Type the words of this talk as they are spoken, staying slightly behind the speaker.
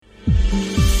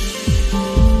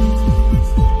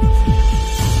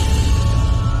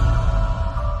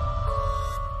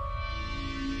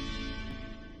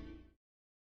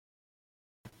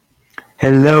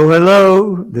Hello,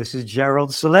 hello. This is Gerald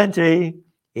Celente.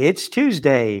 It's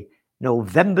Tuesday,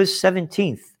 November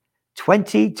 17th,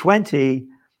 2020,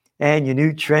 and your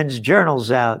new Trends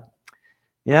Journal's out.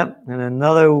 Yep, and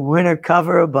another winter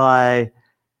cover by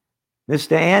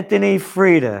Mr. Anthony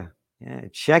Freda. Yeah,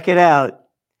 check it out.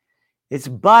 It's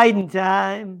Biden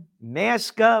time.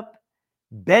 Mask up,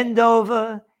 bend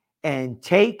over, and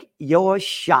take your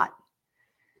shot.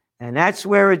 And that's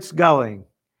where it's going.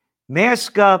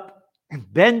 Mask up,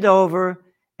 bend over,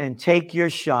 and take your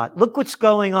shot. Look what's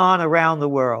going on around the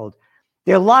world.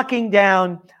 They're locking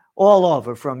down all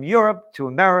over, from Europe to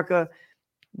America,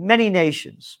 many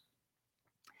nations.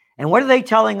 And what are they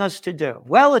telling us to do?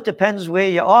 Well, it depends where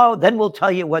you are. Then we'll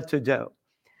tell you what to do.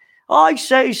 I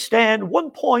say stand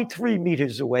 1.3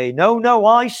 meters away. No,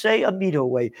 I say a meter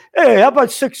away. Hey, how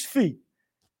about 6 feet?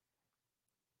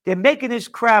 They're making this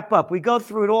crap up. We go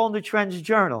through it all in the Trends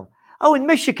Journal. Oh, in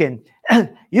Michigan,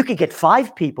 you could get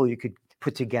 5 people you could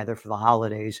put together for the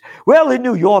holidays. Well, in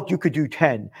New York, you could do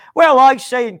 10. Well, I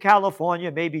say in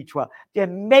California, maybe 12. They're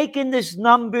making these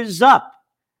numbers up.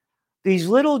 These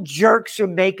little jerks are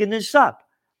making this up.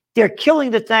 They're killing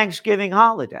the Thanksgiving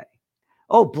holiday.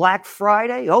 Oh, Black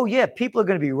Friday? Oh, yeah, people are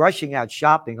going to be rushing out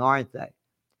shopping, aren't they?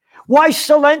 Why,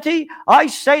 Celente? I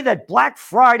say that Black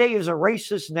Friday is a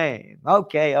racist name.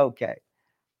 Okay.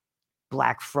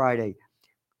 Black Friday.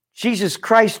 Jesus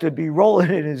Christ would be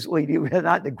rolling in his,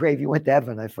 not in the grave, he went to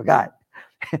heaven, I forgot.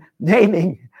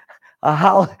 Naming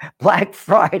Black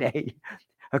Friday,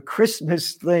 a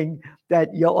Christmas thing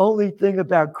that your only thing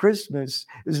about Christmas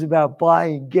is about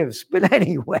buying gifts. But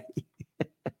anyway,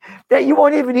 that you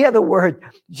won't even hear the word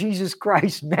Jesus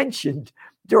Christ mentioned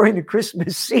during the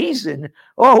Christmas season,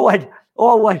 or what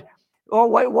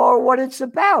it's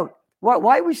about.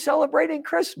 Why are we celebrating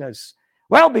Christmas?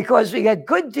 Well, because we get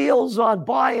good deals on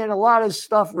buying a lot of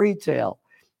stuff retail.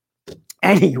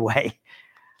 Anyway,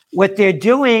 what they're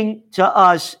doing to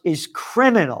us is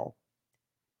criminal.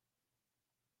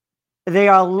 They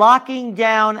are locking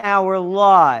down our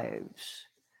lives.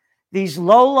 These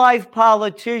low-life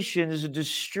politicians are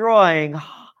destroying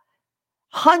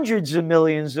hundreds of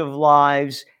millions of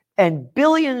lives and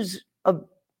tens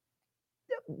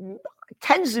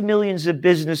of millions of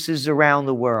businesses around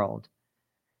the world.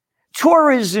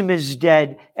 Tourism is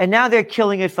dead, and now they're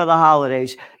killing it for the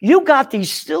holidays. You got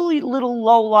these silly little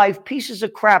low-life pieces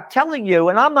of crap telling you,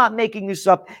 and I'm not making this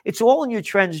up, it's all in your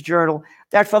Trends Journal,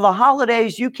 that for the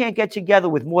holidays, you can't get together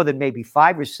with more than maybe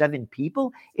 5 or 7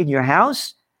 people in your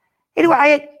house. Anyway,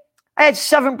 I had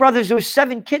 7 brothers. There were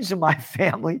 7 kids in my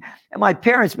family, and my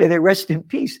parents, may they rest in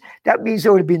peace. That means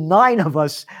there would have been 9 of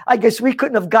us. I guess we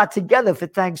couldn't have got together for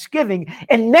Thanksgiving.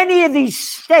 In many of these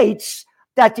states,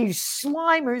 that these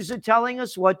slimers are telling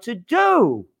us what to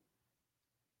do.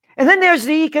 And then there's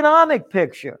the economic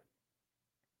picture.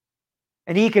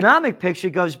 And the economic picture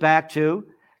goes back to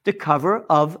the cover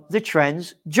of the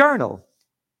Trends Journal.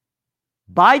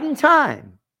 Biden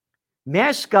time.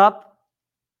 Mask up,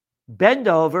 bend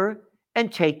over,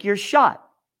 and take your shot.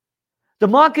 The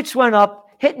markets went up,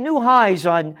 hit new highs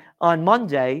on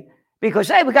Monday, because,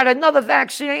 hey, we got another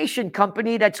vaccination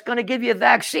company that's going to give you a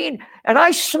vaccine. And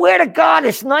I swear to God,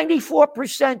 it's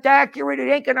 94% accurate.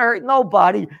 It ain't going to hurt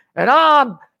nobody. And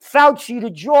I'm Fauci,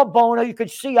 the jawboner. You can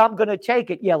see I'm going to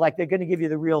take it. Yeah, like they're going to give you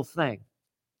the real thing.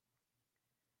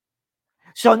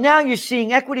 So now you're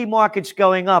seeing equity markets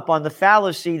going up on the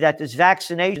fallacy that this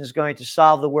vaccination is going to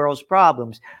solve the world's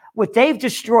problems. What they've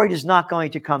destroyed is not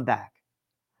going to come back.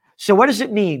 So what does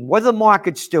it mean? What are the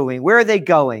markets doing? Where are they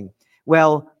going?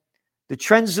 Well, the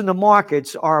trends in the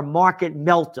markets are a market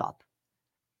melt-up.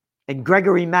 And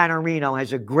Gregory Mannarino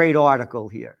has a great article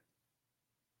here.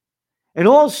 And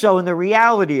also in the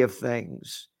reality of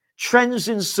things, Trends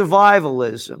in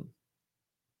Survivalism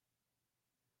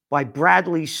by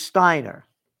Bradley Steiner.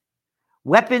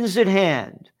 Weapons at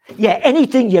hand. Yeah,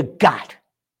 anything you got.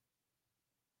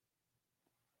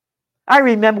 I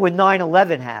remember when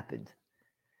 9/11 happened,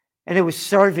 and they were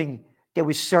serving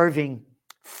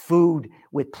food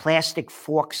with plastic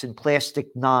forks and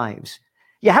plastic knives.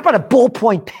 Yeah, how about a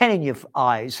ballpoint pen in your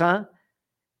eyes, huh?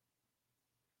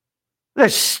 They're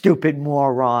stupid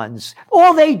morons.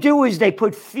 All they do is they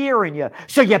put fear in you.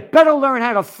 So you better learn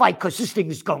how to fight, because this thing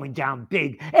is going down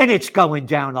big, and it's going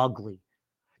down ugly.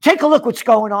 Take a look what's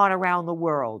going on around the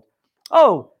world.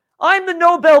 Oh, I'm the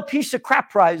Nobel Peace of Crap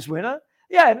Prize winner.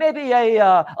 Yeah, maybe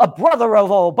a brother of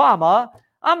Obama.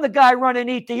 I'm the guy running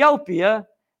Ethiopia.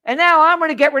 And now I'm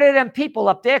going to get rid of them people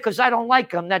up there because I don't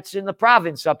like them. That's in the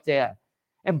province up there.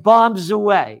 And bombs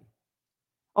away.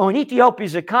 Oh, and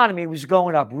Ethiopia's economy was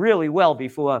going up really well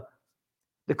before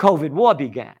the COVID war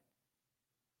began.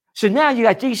 So now you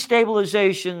got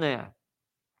destabilization there.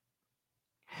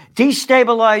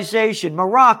 Destabilization,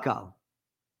 Morocco.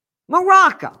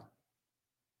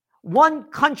 One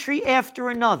country after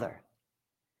another.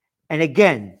 And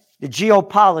again, the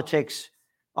geopolitics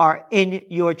are in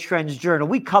your Trends Journal.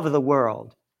 We cover the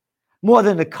world. More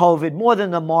than the COVID, more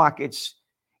than the markets.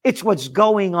 It's what's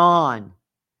going on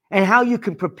and how you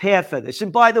can prepare for this.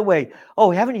 And by the way,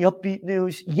 have any upbeat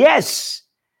news? Yes,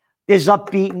 there's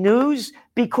upbeat news,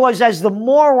 because as the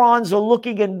morons are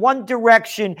looking in one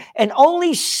direction and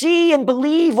only see and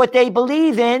believe what they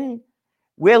believe in,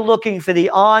 we're looking for the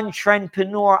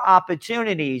on-trendpreneur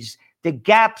opportunities, the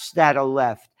gaps that are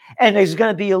left. And there's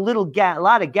going to be a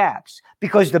lot of gaps,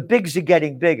 because the bigs are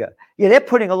getting bigger. Yeah, they're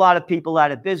putting a lot of people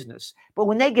out of business. But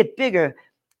when they get bigger,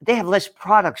 they have less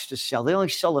products to sell. They only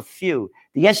sell a few.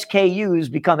 The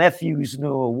SKUs become FUs,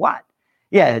 or what?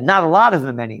 Yeah, not a lot of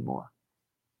them anymore.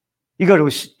 You go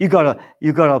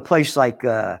to a place like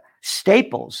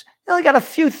Staples. They only got a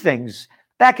few things.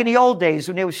 Back in the old days,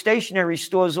 when there were stationery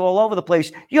stores all over the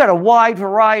place, you had a wide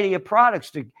variety of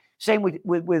products. Same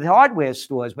with hardware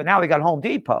stores, but now we got Home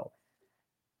Depot.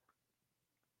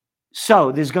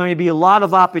 So there's going to be a lot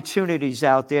of opportunities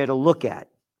out there to look at.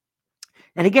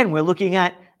 And again, we're looking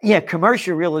at,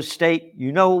 commercial real estate.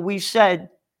 You know what we said,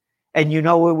 and you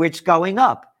know where it's going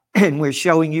up. And we're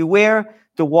showing you where,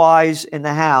 the whys, and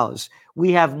the hows.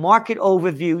 We have market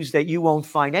overviews that you won't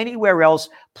find anywhere else,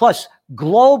 plus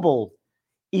global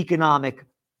economic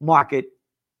market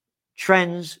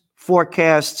trends,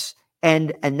 forecasts,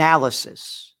 and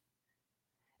analysis.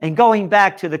 And going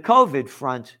back to the COVID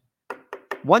front,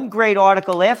 one great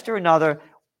article after another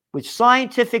with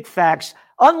scientific facts,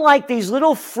 unlike these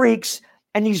little freaks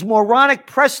and these moronic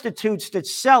prostitutes that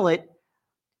sell it,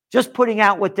 just putting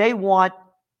out what they want,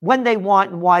 when they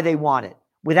want, and why they want it,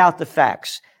 without the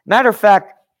facts. Matter of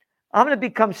fact, I'm going to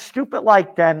become stupid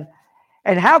like them.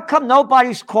 And how come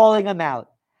nobody's calling them out?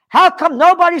 How come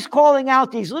nobody's calling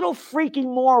out these little freaking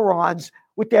morons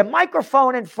with their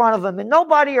microphone in front of them and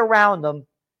nobody around them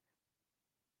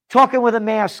talking with a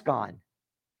mask on?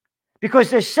 Because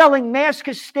they're selling mask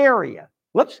hysteria.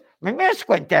 Whoops, my mask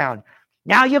went down.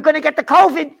 Now you're going to get the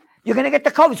COVID. You're going to get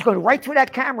the COVID. It's going right through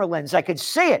that camera lens. I could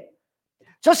see it.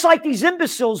 Just like these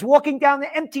imbeciles walking down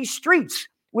the empty streets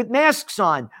with masks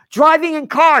on, driving in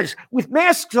cars with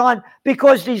masks on,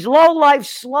 because these low-life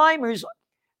slimers,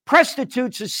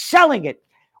 prostitutes, are selling it.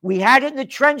 We had it in the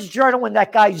Trends Journal when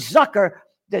that guy Zucker,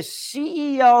 the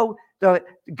CEO, the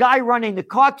guy running the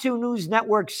Cartoon News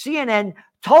Network, CNN,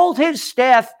 told his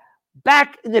staff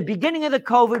back in the beginning of the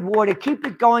COVID war to keep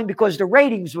it going because the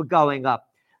ratings were going up.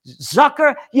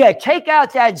 Zucker, take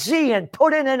out that Z and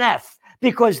put in an F,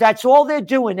 because that's all they're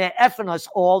doing. They're effing us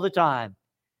all the time.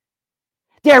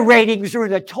 Their ratings are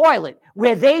in the toilet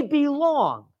where they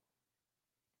belong.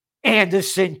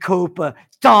 Anderson Cooper,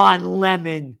 Don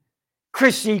Lemon,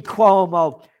 Chrissy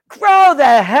Cuomo, grow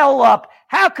the hell up.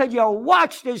 How could you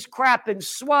watch this crap and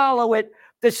swallow it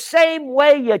the same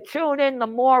way you tune in the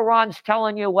morons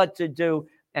telling you what to do?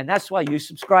 And that's why you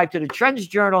subscribe to the Trends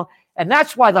Journal. And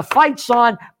that's why the fight's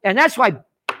on. And that's why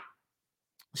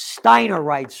Steiner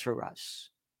writes for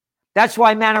us. That's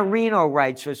why Manarino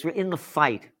writes for us. We're in the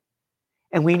fight.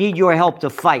 And we need your help to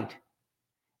fight.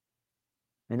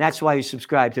 And that's why you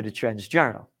subscribe to the Trends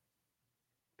Journal.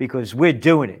 Because we're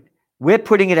doing it. We're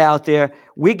putting it out there.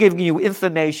 We're giving you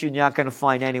information you're not going to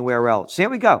find anywhere else. Here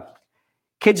we go.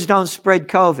 Kids don't spread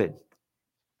COVID.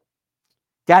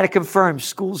 Data confirms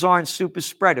schools aren't super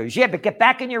spreaders. Yeah, but get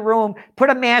back in your room, put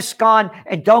a mask on,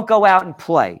 and don't go out and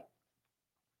play.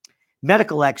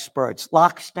 Medical experts,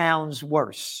 lockdowns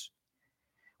worse.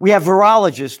 We have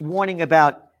virologists warning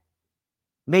about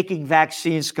making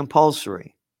vaccines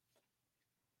compulsory.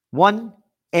 One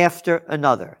after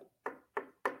another.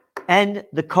 And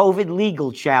the COVID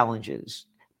legal challenges,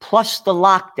 plus the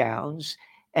lockdowns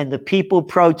and the people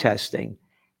protesting.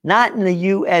 Not in the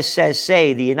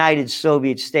USSA, the United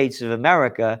Soviet States of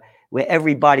America, where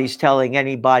everybody's telling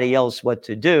anybody else what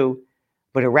to do,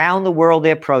 but around the world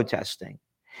they're protesting.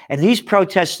 And these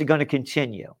protests are going to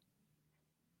continue.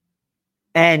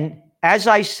 And as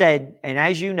I said, and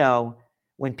as you know,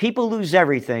 when people lose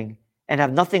everything and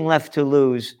have nothing left to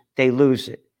lose, they lose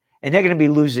it. And they're going to be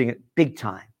losing it big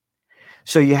time.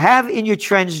 So you have in your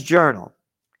Trends Journal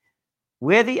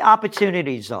where the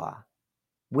opportunities are,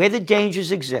 where the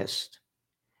dangers exist,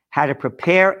 how to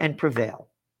prepare and prevail.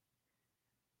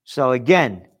 So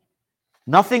again,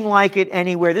 nothing like it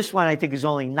anywhere. This one I think is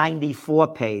only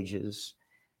 94 pages.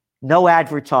 No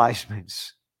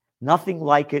advertisements. Nothing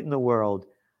like it in the world.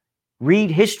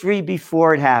 Read history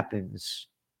before it happens.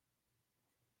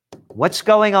 What's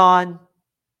going on?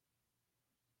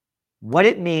 what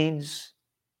it means,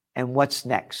 and what's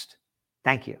next.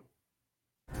 Thank you.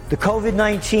 The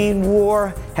COVID-19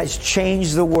 war has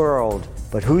changed the world,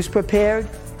 but who's prepared?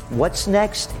 What's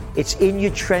next? It's in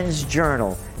your Trends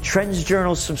Journal. Trends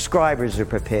Journal subscribers are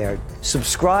prepared.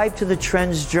 Subscribe to the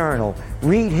Trends Journal.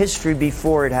 Read history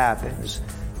before it happens.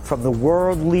 From the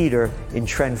world leader in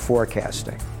trend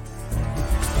forecasting.